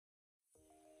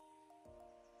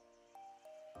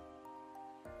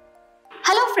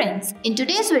Hi friends, in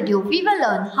today's video we will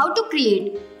learn how to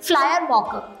create flyer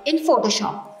mockup in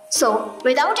Photoshop. So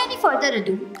without any further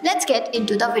ado, let's get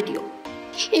into the video.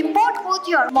 Import both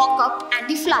your mockup and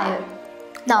the flyer.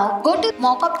 Now go to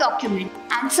mockup document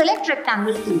and select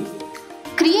rectangle tool.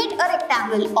 Create a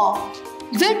rectangle of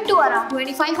width to around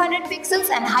 2500 pixels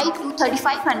and height to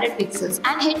 3500 pixels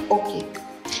and hit OK.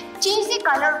 Change the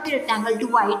color of the rectangle to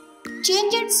white.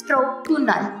 Change its stroke to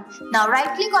null. Now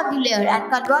right click on the layer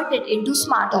and convert it into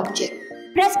smart object.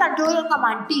 Press Ctrl or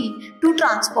Command T to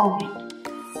transform it.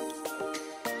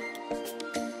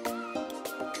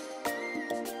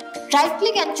 Right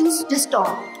click and choose Distort.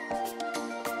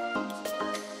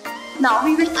 Now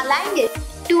we will align it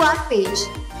to our page.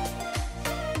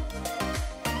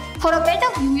 For a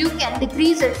better view, you can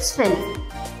decrease its fill.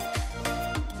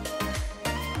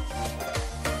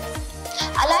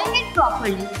 Align it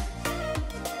properly.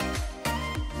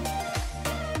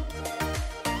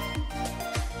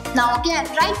 Now again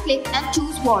right click and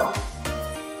choose Wall.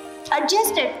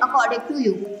 Adjust it according to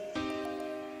you.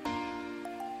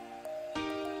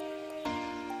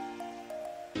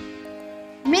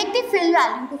 Make the fill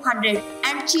value to 100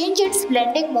 and change its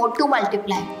blending mode to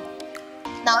multiply.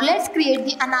 Now let's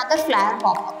create another flyer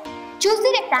mockup. Choose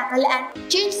the rectangle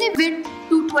and change the width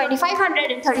to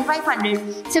 2500 and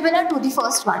 3500 similar to the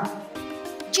first one.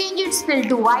 Change its fill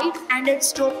to white and its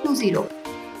stroke to 0.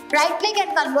 Right click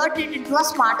and convert it into a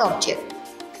smart object.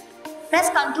 Press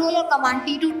Ctrl or Command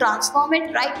T to transform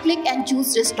it. Right click and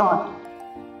choose Distort.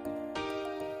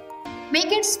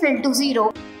 Make its fill to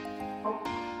 0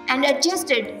 and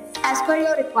adjust it as per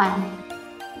your requirement.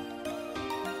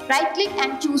 Right click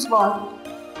and choose Wall.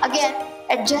 Again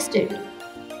adjust it.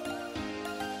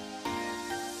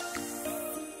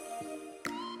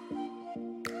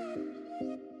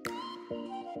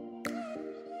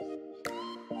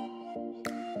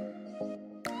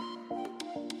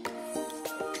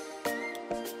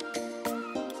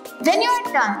 When you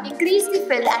are done, increase the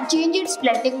fill and change its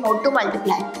blending mode to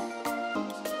multiply.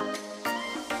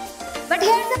 But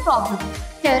here is the problem.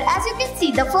 Here, as you can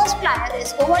see, the first flyer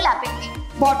is overlapping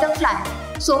the bottom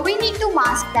flyer. So we need to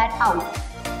mask that out.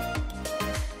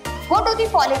 Go to the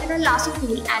polygonal lasso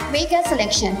tool and make a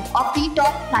selection of the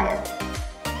top flyer.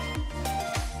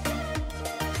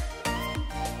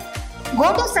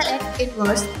 Go to Select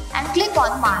Inverse and click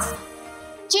on Mask.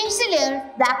 Change the layer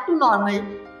back to normal.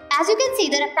 As you can see,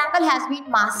 the rectangle has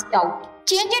been masked out.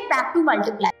 Change it back to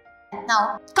multiply.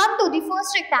 Now, come to the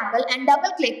first rectangle and double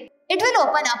click. It will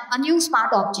open up a new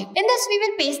smart object. In this, we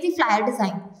will paste the flyer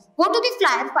design. Go to the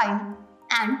flyer file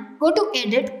and go to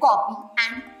Edit, Copy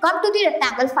and come to the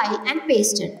rectangle file and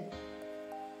paste it.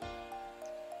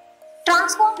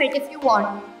 Transform it if you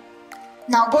want.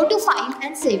 Now go to File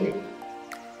and save it.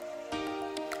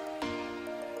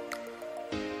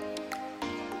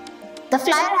 The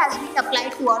flyer has been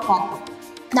applied to our mockup.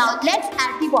 Now let's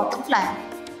add the bottom flyer.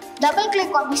 Double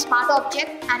click on the smart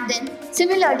object and then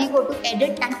similarly go to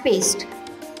Edit and Paste.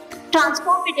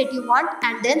 Transform it if you want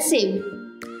and then save it.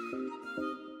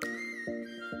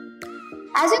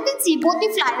 As you can see, both the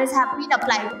flyers have been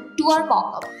applied to our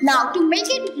mockup. Now to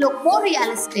make it look more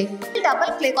realistic,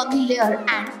 double click on the layer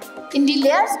and in the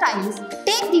layer styles,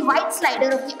 take the white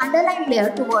slider of the underlined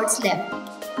layer towards left.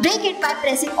 Break it by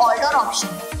pressing Alt or Option.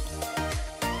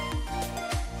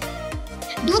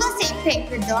 Do the same thing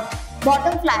with the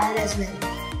bottom flyer as well.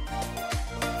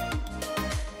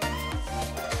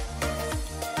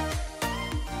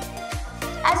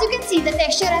 As you can see, the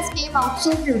texture has came out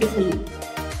so beautifully.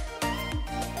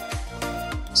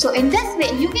 So in this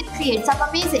way, you can create some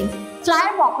amazing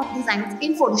flyer mockup designs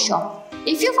in Photoshop.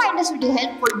 If you find this video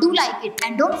helpful, do like it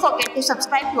and don't forget to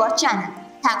subscribe to our channel.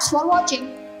 Thanks for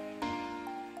watching.